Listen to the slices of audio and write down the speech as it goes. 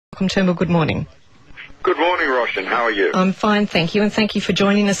Turnbull, good morning. Good morning, Roshan. How are you? I'm fine, thank you, and thank you for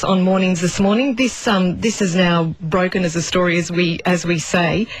joining us on Mornings this morning. This is now broken as a story, as we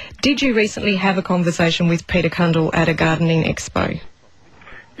say. Did you recently have a conversation with Peter Cundall at a gardening expo?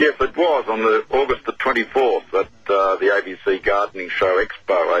 Yes, it was on August the 24th at the ABC Gardening Show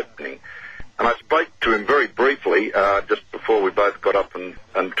Expo opening. And I spoke to him very briefly just before we both got up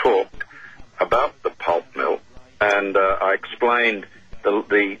and talked about the pulp mill. And I explained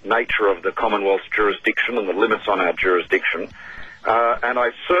the nature of the Commonwealth's jurisdiction and the limits on our jurisdiction. And I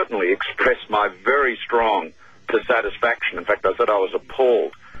certainly expressed my very strong dissatisfaction. In fact, I said I was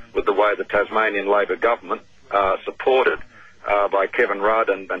appalled with the way the Tasmanian Labor government, supported by Kevin Rudd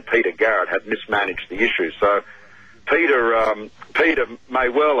and Peter Garrett, had mismanaged the issue. So Peter may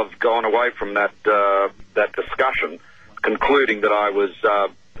well have gone away from that discussion concluding that I was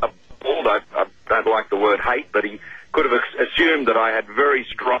appalled. I don't like the word hate, but he could have assumed that I had very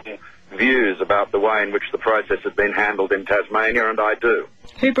strong views about the way in which the process had been handled in Tasmania, and I do.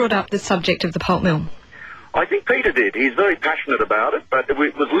 Who brought up the subject of the pulp mill? I think Peter did. He's very passionate about it, but it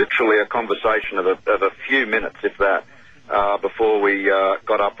was literally a conversation of a few minutes, if that, before we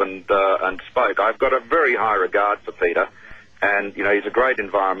got up and spoke. I've got a very high regard for Peter, and you know, he's a great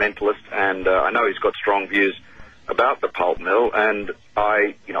environmentalist, and I know he's got strong views about the pulp mill, and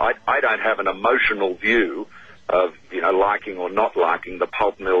I don't have an emotional view of, liking or not liking the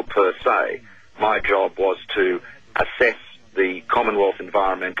pulp mill per se. My job was to assess the Commonwealth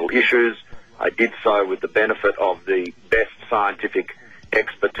environmental issues. I did so with the benefit of the best scientific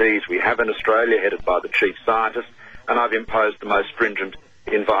expertise we have in Australia, headed by the Chief Scientist, and I've imposed the most stringent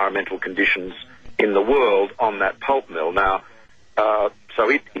environmental conditions in the world on that pulp mill. Now, and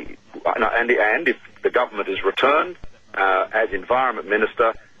if the government is returned as Environment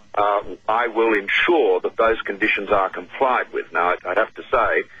Minister, I will ensure that those conditions are complied with. Now, I'd have to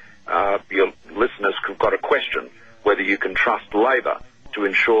say, your listeners have got a question whether you can trust Labor to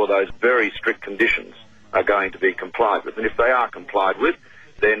ensure those very strict conditions are going to be complied with. And if they are complied with,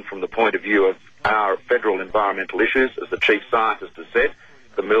 then from the point of view of our federal environmental issues, as the Chief Scientist has said,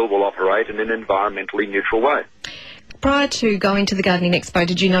 the mill will operate in an environmentally neutral way. Prior to going to the Gardening Expo,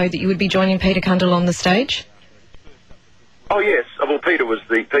 did you know that you would be joining Peter Cundall on the stage? Oh yes, well Peter's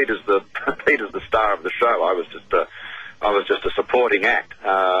the star of the show. I was just a supporting act,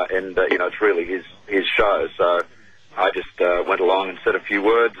 and it's really his show. So I just went along and said a few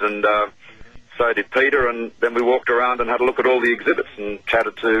words, and so did Peter. And then we walked around and had a look at all the exhibits and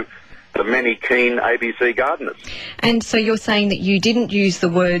chatted to the many keen ABC gardeners. And so you're saying that you didn't use the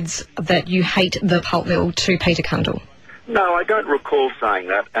words that you hate the pulp mill to Peter Cundall? No, I don't recall saying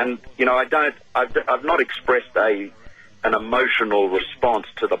that, and I've not expressed an emotional response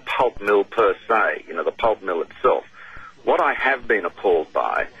to the pulp mill per se, the pulp mill itself. What I have been appalled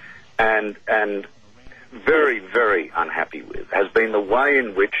by and very, very unhappy with has been the way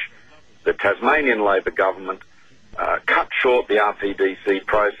in which the Tasmanian Labor government cut short the RPDC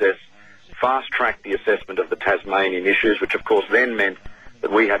process, fast-tracked the assessment of the Tasmanian issues, which of course then meant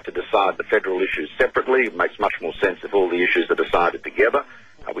that we had to decide the federal issues separately. It makes much more sense if all the issues are decided together.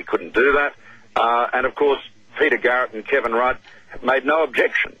 We couldn't do that. And of course, Peter Garrett and Kevin Rudd made no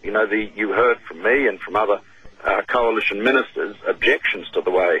objection. You heard from me and from other coalition ministers objections to the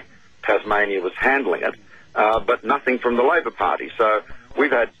way Tasmania was handling it, but nothing from the Labor Party. So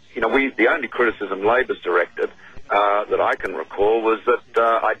we've had, the only criticism Labor's directed that I can recall was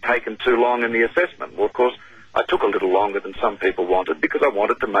that I'd taken too long in the assessment. Well, of course, I took a little longer than some people wanted because I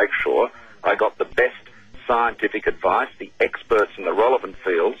wanted to make sure I got the best scientific advice, the experts in the relevant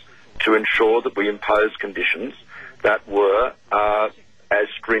fields, to ensure that we imposed conditions that were as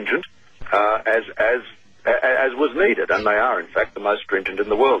stringent as was needed, and they are in fact the most stringent in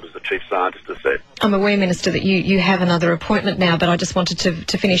the world, as the Chief Scientist has said. I'm aware, Minister, that you have another appointment now, but I just wanted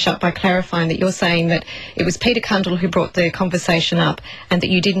to finish up by clarifying that you're saying that it was Peter Cundall who brought the conversation up and that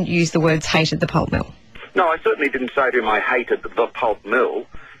you didn't use the words hated the pulp mill. No, I certainly didn't say to him I hated the pulp mill.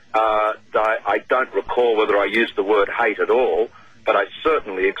 I don't recall whether I used the word hate at all, but I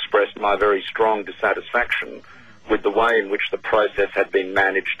certainly expressed my very strong dissatisfaction with the way in which the process had been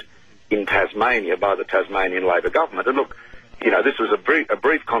managed in Tasmania by the Tasmanian Labor government. And look, this was a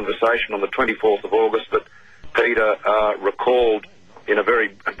brief conversation on the 24th of August that Peter recalled in a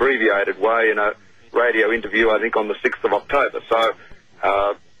very abbreviated way in a radio interview, I think, on the 6th of October. So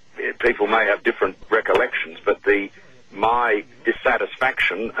people may have different recollections, but my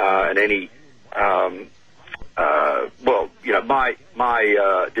dissatisfaction and any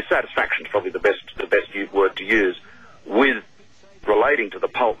my dissatisfaction is probably the best word to use with relating to the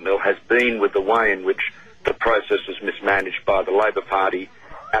pulp mill has been with the way in which the process was mismanaged by the Labor Party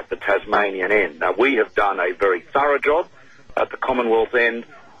at the Tasmanian end. Now, we have done a very thorough job at the Commonwealth end.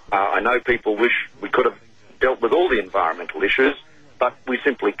 I know people wish we could have dealt with all the environmental issues, but we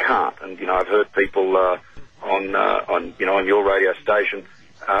simply can't. And, you know, I've heard people on your radio station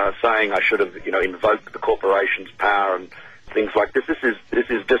saying I should have, you know, invoked the corporation's power and things like this. This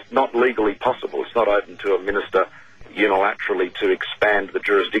is just not legally possible. It's not open to a minister unilaterally to expand the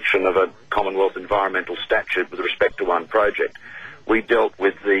jurisdiction of a Commonwealth environmental statute with respect to one project. We dealt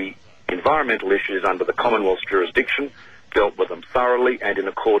with the environmental issues under the Commonwealth's jurisdiction, dealt with them thoroughly and in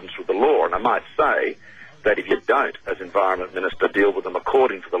accordance with the law. And I might say that if you don't, as Environment Minister, deal with them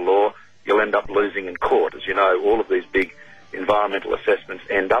according to the law, you'll end up losing in court. As you know, all of these big environmental assessments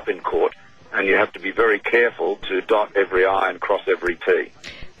end up in court, and you have to be very careful to dot every I and cross every T.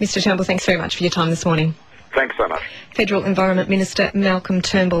 Mr Turnbull, thanks very much for your time this morning. Thanks so much. Federal Environment Minister Malcolm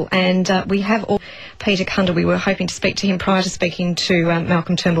Turnbull, and we have Peter Cundall. We were hoping to speak to him prior to speaking to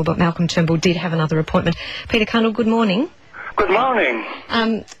Malcolm Turnbull, but Malcolm Turnbull did have another appointment. Peter Cundall, good morning. Good morning.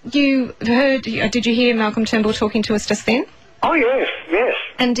 Did you hear Malcolm Turnbull talking to us just then? Oh yes, yes.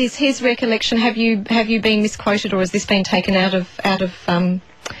 And is his recollection, have you been misquoted, or has this been taken out of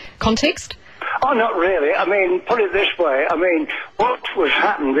context? Oh, not really. I mean, put it this way. I mean, what was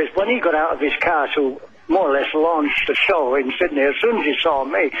happened is when he got out of his car to more or less launched the show in Sydney, as soon as he saw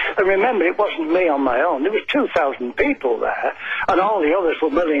me, and remember, it wasn't me on my own, there was 2,000 people there, and all the others were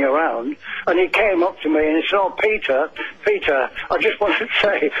milling around, and he came up to me and he said, "Oh, Peter, I just want to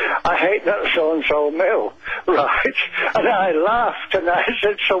say, I hate that so-and-so mill," right? And I laughed, and I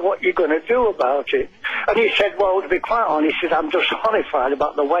said, "So what are you going to do about it?" And he said, "Well, to be quite honest," he said, "I'm just horrified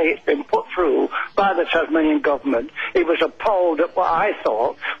about the way it's been put through by the Tasmanian government. He was appalled at what I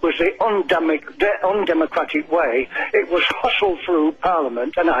thought was the undemocratic way it was hustled through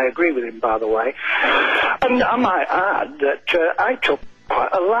Parliament," and I agree with him, by the way. And I might add that I took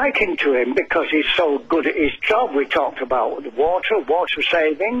quite a liking to him because he's so good at his job. We talked about the water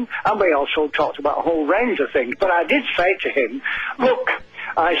saving, and we also talked about a whole range of things. But I did say to him, "Look,"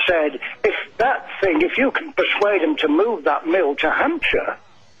 I said, if you can persuade him to move that mill to Hampshire,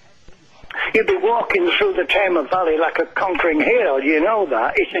 you'd be walking through the Tamar Valley like a conquering hero. You know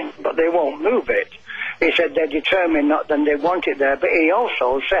that?" He said, "But they won't move it." He said they're determined not, then they want it there. But he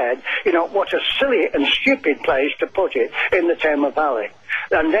also said, you know, what a silly and stupid place to put it in the Tamar Valley.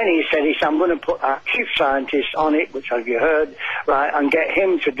 And then he said, "I'm going to put our chief scientist on it," which have you heard, right, and get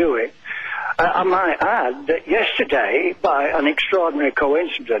him to do it. I might add that yesterday, by an extraordinary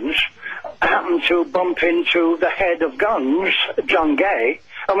coincidence, I happened to bump into the head of guns, John Gay,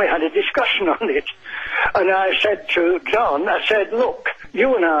 and we had a discussion on it. And I said to John, I said, "Look,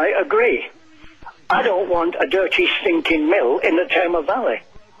 you and I agree. I don't want a dirty, stinking mill in the Tamar Valley."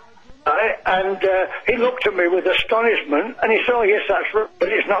 And he looked at me with astonishment, and he said, "Oh, yes, that's right, but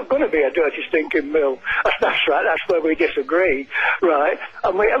it's not going to be a dirty, stinking mill." That's right, that's where we disagree, right?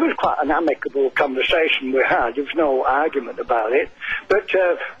 And it was quite an amicable conversation we had. There was no argument about it. But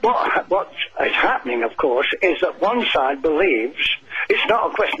what is happening, of course, is that one side believes it's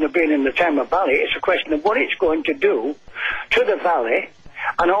not a question of being in the Tamar Valley, it's a question of what it's going to do to the valley,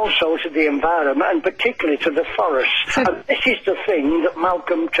 and also to the environment, and particularly to the forests. And this is the thing that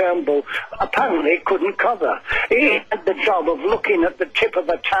Malcolm Turnbull apparently couldn't cover. He had the job of looking at the tip of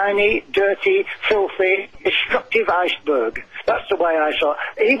a tiny, dirty, filthy, destructive iceberg. That's the way I saw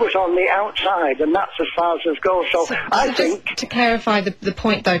it. He was on the outside, and that's as far as it goes. So I think... Just to clarify the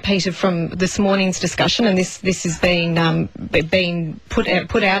point, though, Peter, from this morning's discussion, and this is being put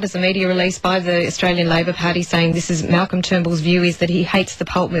out as a media release by the Australian Labor Party, saying this is Malcolm Turnbull's view is that he hates the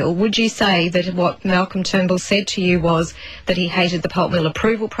pulp mill. Would you say that what Malcolm Turnbull said to you was that he hated the pulp mill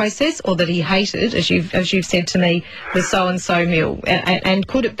approval process, or that he hated, as you've said to me, the so-and-so mill? And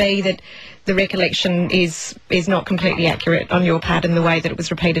could it be that the recollection is not completely accurate on your part in the way that it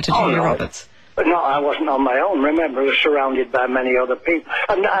was repeated to Julia Roberts? But no, I wasn't on my own. Remember, I was surrounded by many other people.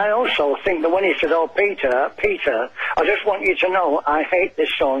 And I also think that when he said, "Oh, Peter, I just want you to know I hate this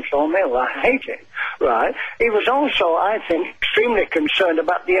so-and-so mill. I hate it," right? He was also, I think, extremely concerned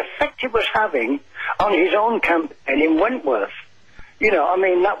about the effect it was having on his own campaign in Wentworth. You know, I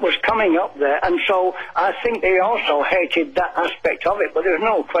mean, that was coming up there, and so I think they also hated that aspect of it, but there's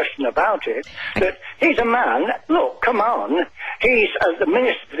no question about it, that he's a man, look, come on, he's, as the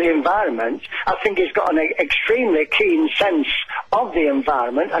Minister for the Environment, I think he's got an extremely keen sense of the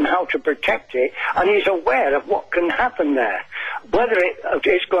environment and how to protect it, and he's aware of what can happen there. Whether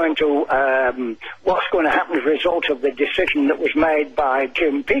it's going to, what's going to happen as a result of the decision that was made by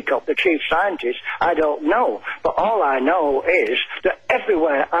Jim Peacock, the Chief Scientist, I don't know, but all I know is that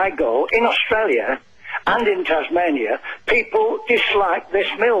everywhere I go in Australia, and in Tasmania, people dislike this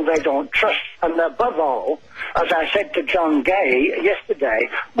mill. They don't trust, and above all, as I said to John Gay yesterday,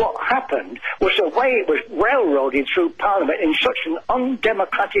 what happened was the way it was railroaded through Parliament in such an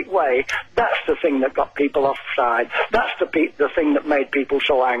undemocratic way. That's the thing that got people offside. That's the thing that made people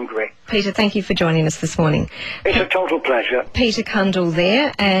so angry. Peter, thank you for joining us this morning. It's a total pleasure. Peter Cundall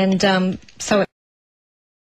there, and so